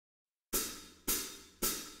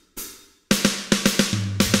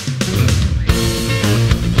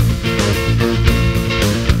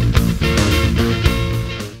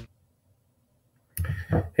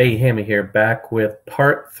Hey, Hammy here, back with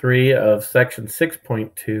part 3 of section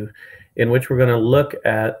 6.2, in which we're going to look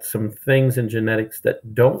at some things in genetics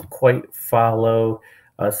that don't quite follow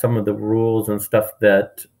some of the rules and stuff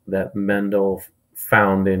that Mendel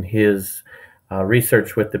found in his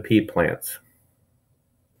research with the pea plants.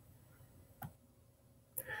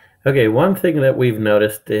 Okay, one thing that we've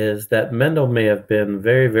noticed is that Mendel may have been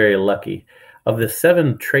very, very lucky. Of the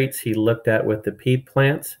 7 traits he looked at with the pea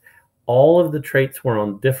plants, all of the traits were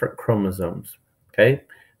on different chromosomes, okay?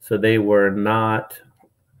 So they were not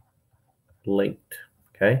linked,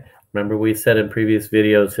 okay? Remember we said in previous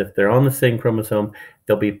videos, if they're on the same chromosome,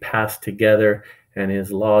 they'll be passed together, and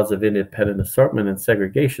his laws of independent assortment and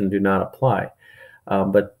segregation do not apply.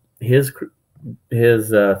 But his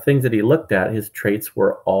things that he looked at, his traits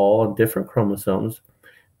were all on different chromosomes.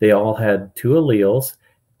 They all had 2 alleles,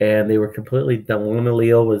 and they were completely done. One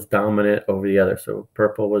allele was dominant over the other. So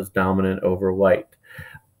purple was dominant over white,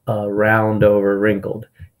 round over wrinkled,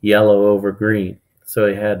 yellow over green. So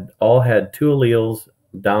they all had 2 alleles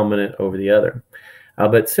dominant over the other.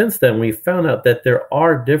 But since then, we found out that there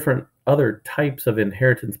are different other types of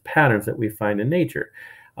inheritance patterns that we find in nature.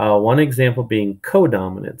 One example being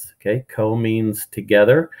codominance. Okay, co means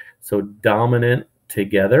together, so dominant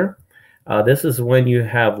together. This is when you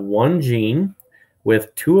have one gene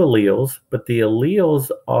with 2 alleles, but the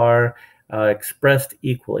alleles are expressed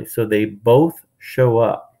equally, so they both show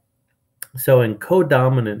up. So in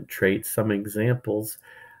codominant traits, some examples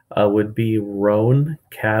would be roan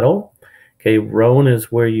cattle. Okay, roan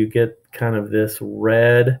is where you get kind of this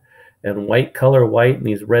red and white color, and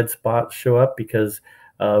these red spots show up because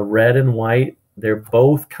red and white, they're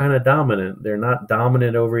both kind of dominant. They're not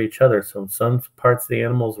dominant over each other. So in some parts of the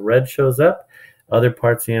animals, red shows up. Other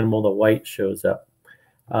parts of the animal, the white shows up.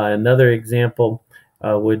 Another example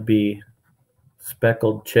would be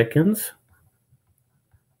speckled chickens.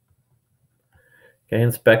 Okay,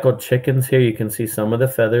 in speckled chickens here, you can see some of the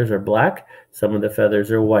feathers are black, some of the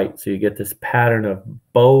feathers are white. So you get this pattern of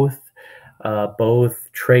both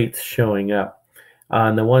traits showing up.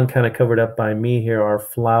 And the one kind of covered up by me here are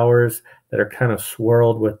flowers that are kind of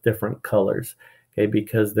swirled with different colors, okay,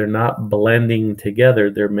 because they're not blending together.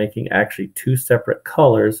 They're making actually 2 separate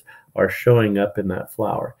colors are showing up in that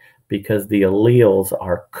flower because the alleles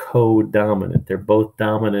are co-dominant. They're both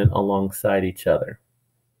dominant alongside each other.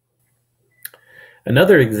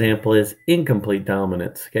 Another example is incomplete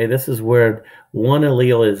dominance. Okay, this is where one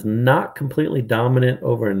allele is not completely dominant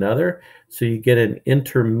over another, so you get an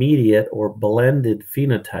intermediate or blended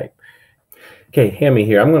phenotype. Okay, Hammy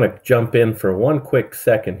here. I'm going to jump in for one quick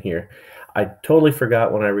second here. I totally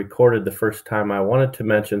forgot when I recorded the first time. I wanted to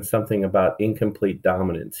mention something about incomplete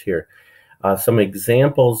dominance here. Some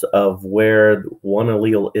examples of where one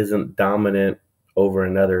allele isn't dominant over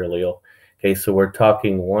another allele. Okay, so we're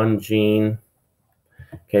talking one gene,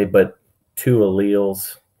 okay, but 2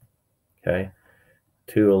 alleles, okay,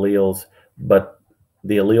 2 alleles, but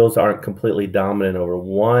the alleles aren't completely dominant over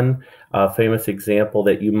one. Famous example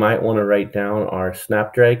that you might want to write down are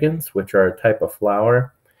snapdragons, which are a type of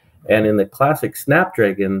flower. And in the classic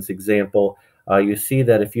snapdragons example, you see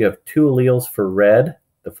that if you have 2 alleles for red,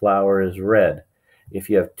 the flower is red.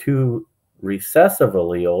 If you have 2 recessive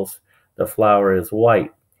alleles, the flower is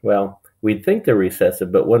white. Well, we'd think they're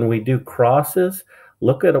recessive, but when we do crosses,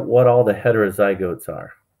 look at what all the heterozygotes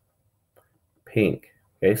are. Pink.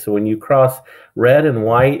 Okay, so when you cross red and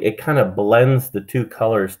white, it kind of blends the 2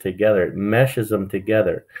 colors together. It meshes them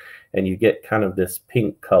together, and you get kind of this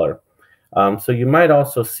pink color. So you might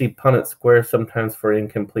also see Punnett square sometimes for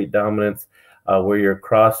incomplete dominance, where you're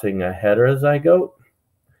crossing a heterozygote.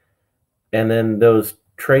 And then those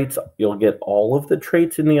traits, you'll get all of the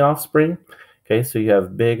traits in the offspring. Okay, so you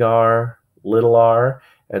have big R, little r,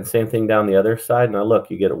 and same thing down the other side. Now look,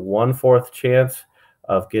 you get a 1/4 chance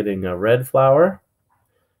of getting a red flower.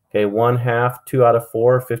 Okay, 1/2, 2 out of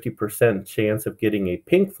 4, 50% chance of getting a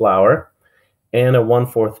pink flower, and a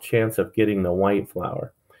 1/4 chance of getting the white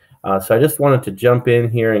flower. So I just wanted to jump in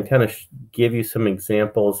here and kind of give you some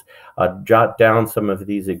examples, jot down some of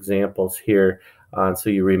these examples here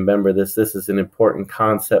so you remember this. This is an important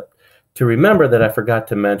concept to remember that I forgot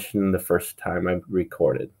to mention the first time I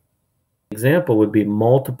recorded. Example would be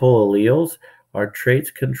multiple alleles are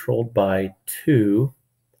traits controlled by 2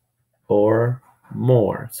 or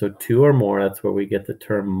more. So 2 or more, that's where we get the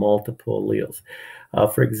term multiple alleles.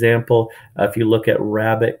 For example, if you look at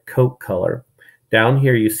rabbit coat color, down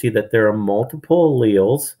here you see that there are multiple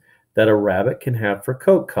alleles that a rabbit can have for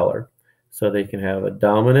coat color. So they can have a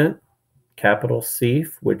dominant, capital C,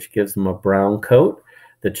 which gives them a brown coat,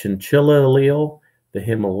 the chinchilla allele, the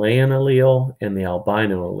Himalayan allele, and the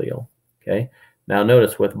albino allele. Okay. Now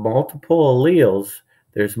notice with multiple alleles,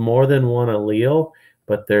 there's more than one allele,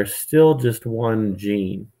 but there's still just one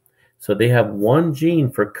gene. So they have one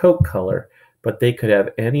gene for coat color, but they could have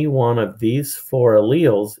any one of these 4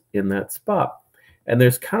 alleles in that spot. And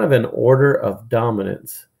there's kind of an order of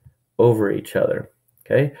dominance over each other.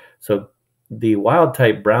 Okay, so the wild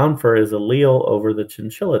type brown fur is allele over the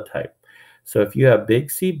chinchilla type. So if you have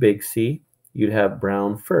big C, you'd have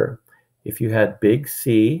brown fur. If you had big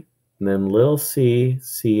C and then little c,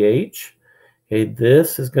 ch, okay,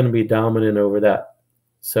 this is going to be dominant over that.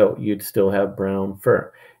 So you'd still have brown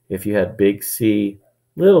fur. If you had big C,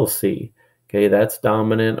 little c, okay, that's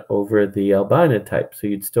dominant over the albino type. So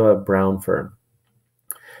you'd still have brown fur.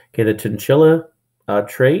 Okay, the chinchilla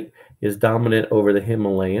trait is dominant over the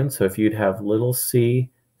Himalayan. So if you'd have little c,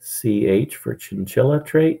 ch for chinchilla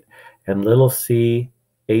trait and little c,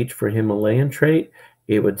 h for Himalayan trait,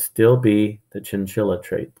 it would still be the chinchilla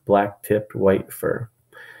trait, black-tipped white fur.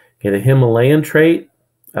 Okay, the Himalayan trait,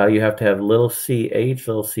 you have to have little ch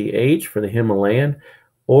for the Himalayan,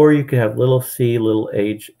 or you could have little c, little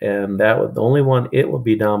h, and that would, the only one it would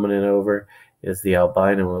be dominant over is the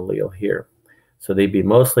albino allele here. So they'd be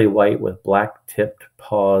mostly white with black-tipped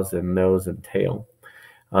paws and nose and tail.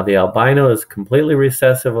 The albino is completely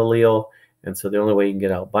recessive allele, and so the only way you can get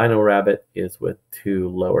albino rabbit is with 2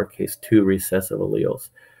 recessive alleles.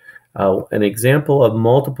 An example of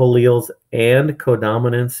multiple alleles and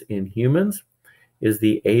codominance in humans is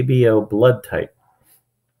the ABO blood type.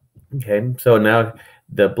 Okay, so now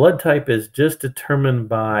the blood type is just determined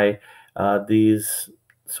by these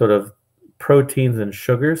sort of proteins and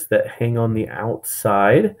sugars that hang on the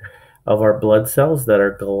outside of our blood cells that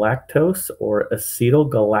are galactose or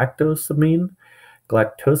acetylgalactosamine,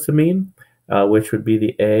 which would be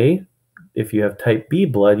the A. If you have type B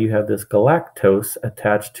blood, you have this galactose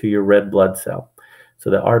attached to your red blood cell. So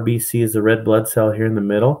the RBC is the red blood cell here in the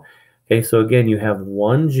middle. Okay, so again, you have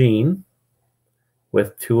one gene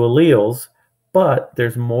with 2 alleles, but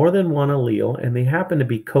there's more than one allele, and they happen to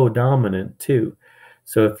be codominant too.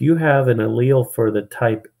 So if you have an allele for the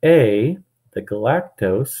type A, the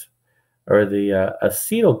galactose, or the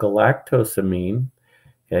acetylgalactosamine,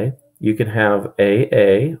 okay, you can have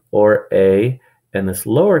AA or A, and this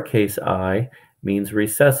lowercase I means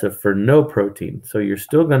recessive for no protein. So you're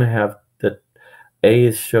still going to have the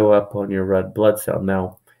A's show up on your red blood cell.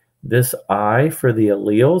 Now, this I for the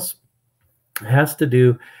alleles has to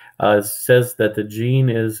do, says that the gene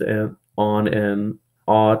is on an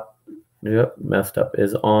autosome.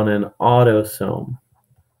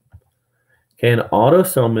 Okay, an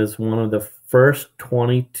autosome is one of the first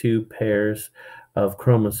 22 pairs of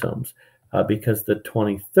chromosomes because the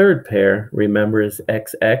 23rd pair, remember, is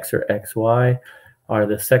XX or XY, are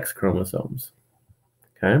the sex chromosomes.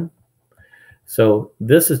 Okay, so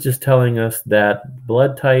this is just telling us that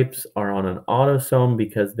blood types are on an autosome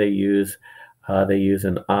because they use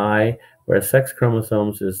an I, whereas sex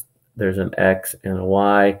chromosomes is there's an X and a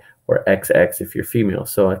Y, or XX if you're female.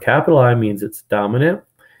 So a capital I means it's dominant.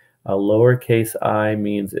 A lowercase I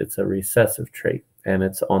means it's a recessive trait, and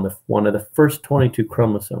it's on one of the first 22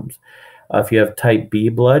 chromosomes. If you have type B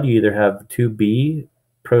blood, you either have 2 B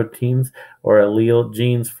proteins or allele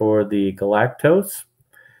genes for the galactose,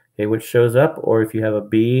 okay, which shows up, or if you have a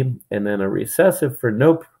B and then a recessive for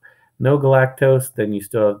no galactose, then you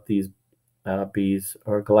still have these B's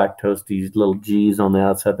or galactose, these little G's on the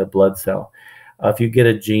outside of the blood cell. If you get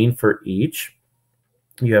a gene for each,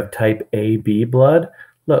 you have type AB blood.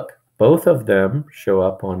 Look, both of them show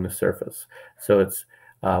up on the surface. So it's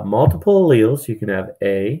multiple alleles. You can have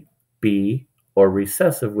A, B, or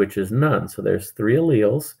recessive, which is none. So there's 3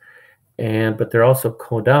 alleles, but they're also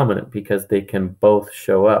codominant because they can both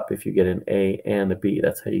show up if you get an A and a B.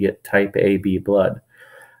 That's how you get type AB blood.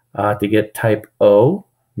 To get type O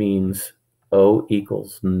means O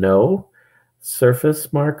equals no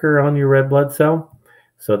surface marker on your red blood cell.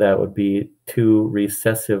 So that would be 2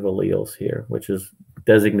 recessive alleles here, which is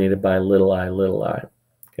designated by little I, little I.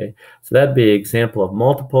 Okay, so that'd be an example of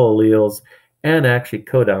multiple alleles and actually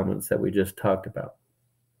codominance that we just talked about.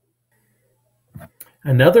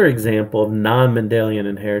 Another example of non-Mendelian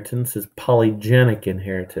inheritance is polygenic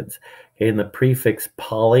inheritance. Okay, and the prefix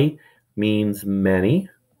poly means many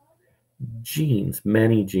genes,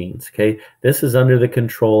 many genes. Okay, this is under the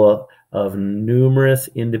control of numerous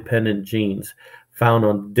independent genes found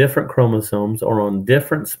on different chromosomes or on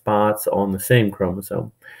different spots on the same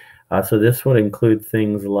chromosome. So this would include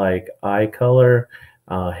things like eye color,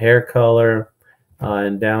 hair color,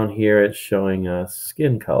 and down here it's showing us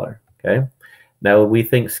skin color. Okay, now we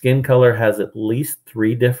think skin color has at least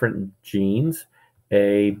 3 different genes,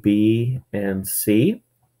 A, B, and C.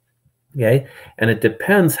 Okay, and it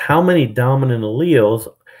depends how many dominant alleles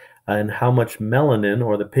and how much melanin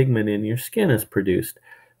or the pigment in your skin is produced.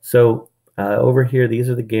 So over here, these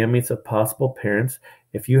are the gametes of possible parents.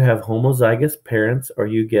 If you have homozygous parents, or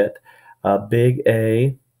you get big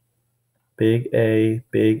A, big A,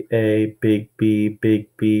 big A, big B, big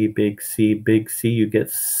B, big C, you get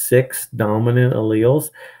 6 dominant alleles.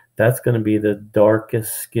 That's going to be the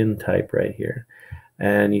darkest skin type right here.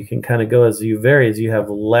 And you can kind of go as you vary. As you have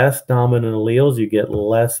less dominant alleles, you get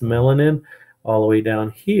less melanin all the way down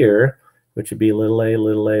here, which would be little a,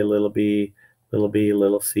 little a, little b, little b,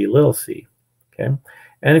 little c, little c. Okay.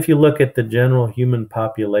 And if you look at the general human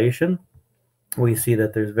population, we see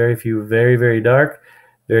that there's very few very, very dark,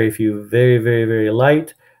 very few very, very, very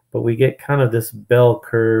light, but we get kind of this bell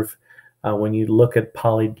curve when you look at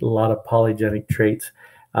a lot of polygenic traits.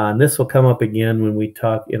 And this will come up again when we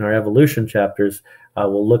talk in our evolution chapters.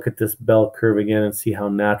 We'll look at this bell curve again and see how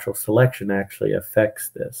natural selection actually affects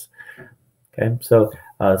this. Okay, so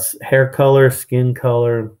hair color, skin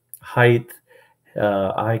color, height,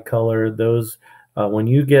 eye color, those, when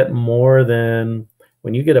you get a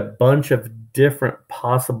bunch of different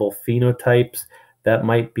possible phenotypes, that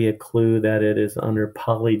might be a clue that it is under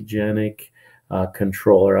polygenic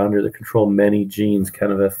control, or under the control of many genes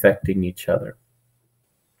kind of affecting each other.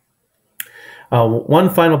 One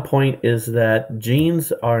final point is that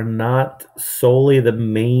genes are not solely the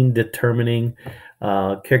main determining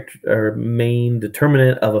character or main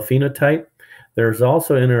determinant of a phenotype. There's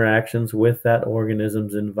also interactions with that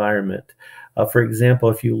organism's environment. For example,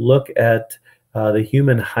 if you look at the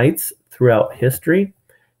human heights throughout history,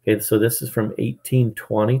 okay, so this is from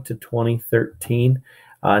 1820 to 2013,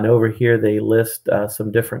 and over here they list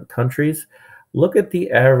some different countries. Look at the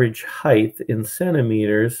average height in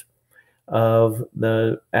centimeters of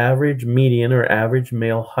the average median or average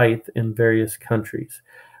male height in various countries.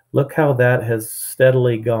 Look how that has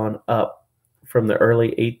steadily gone up from the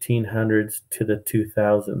early 1800s to the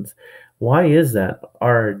 2000s. Why is that?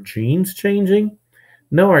 Are our genes changing?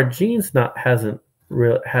 No, our genes haven't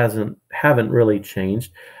really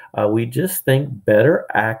changed. We just think better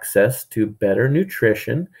access to better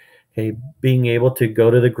nutrition, okay, being able to go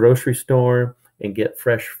to the grocery store and get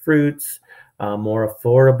fresh fruits, more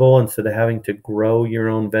affordable, instead of having to grow your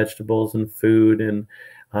own vegetables and food, and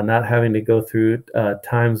not having to go through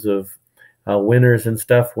times of winters and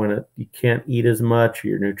stuff when you can't eat as much,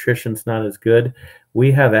 your nutrition's not as good.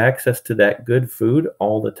 We have access to that good food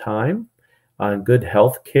all the time, good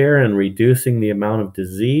health care, and reducing the amount of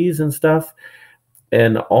disease and stuff.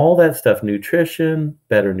 And all that stuff, nutrition,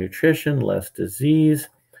 better nutrition, less disease,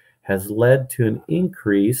 has led to an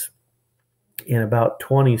increase in about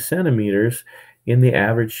 20 centimeters in the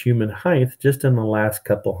average human height just in the last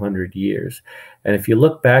couple hundred years. And if you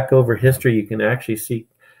look back over history, you can actually see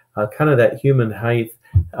kind of that human height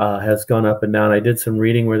has gone up and down. I did some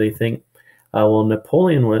reading where they think, well,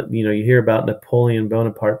 Napoleon, you hear about Napoleon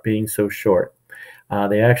Bonaparte being so short.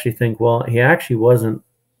 They actually think, well, he actually wasn't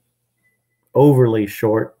overly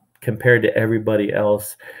short compared to everybody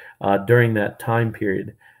else during that time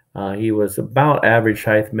period. He was about average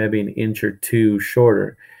height, maybe an inch or two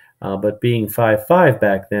shorter, but being 5'5"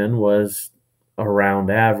 back then was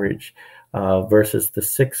around average versus the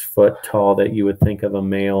 6 foot tall that you would think of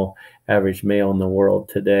average male in the world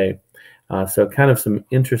today. So kind of some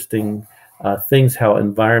interesting things how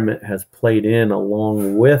environment has played in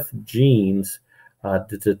along with genes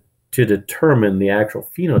to determine the actual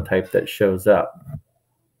phenotype that shows up.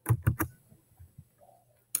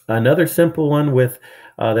 Another simple one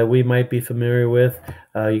that we might be familiar with,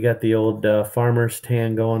 you got the old farmer's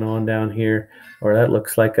tan going on down here, or that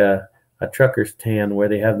looks like a trucker's tan where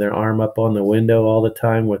they have their arm up on the window all the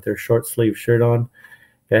time with their short sleeve shirt on.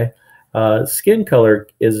 Okay, skin color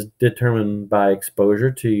is determined by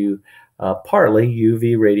exposure to partly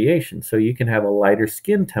UV radiation. So you can have a lighter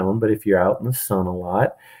skin tone, but if you're out in the sun a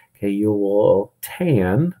lot, okay, you will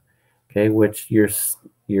tan, okay, which your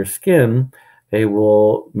skin, they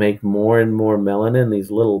will make more and more melanin,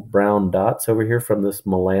 these little brown dots over here from this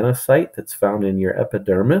melanocyte that's found in your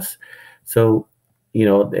epidermis. So,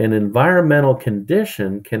 an environmental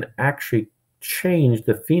condition can actually change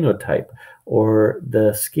the phenotype or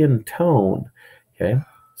the skin tone. Okay.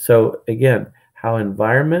 So again, how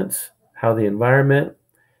the environment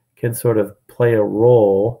can sort of play a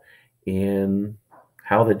role in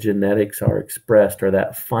how the genetics are expressed, or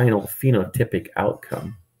that final phenotypic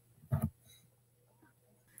outcome.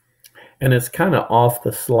 And it's kind of off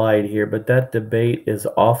the slide here, but that debate is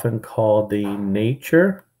often called the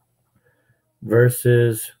nature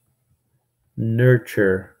versus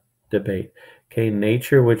nurture debate. Okay,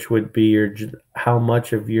 nature, which would be how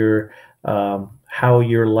much of your how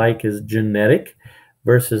your like is genetic,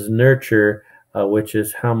 versus nurture, which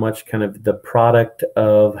is how much kind of the product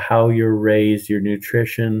of how you're raised, your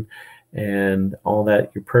nutrition, and all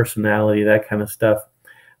that, your personality, that kind of stuff.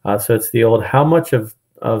 So it's the old how much of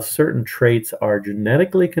certain traits are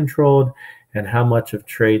genetically controlled and how much of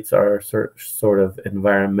traits are sort of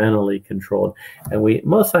environmentally controlled. And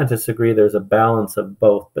most scientists agree there's a balance of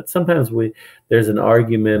both, but sometimes there's an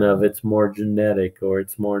argument of it's more genetic or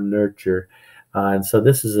it's more nurture. And so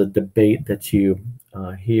this is a debate that you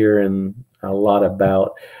hear a lot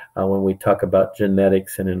about when we talk about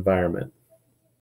genetics and environment.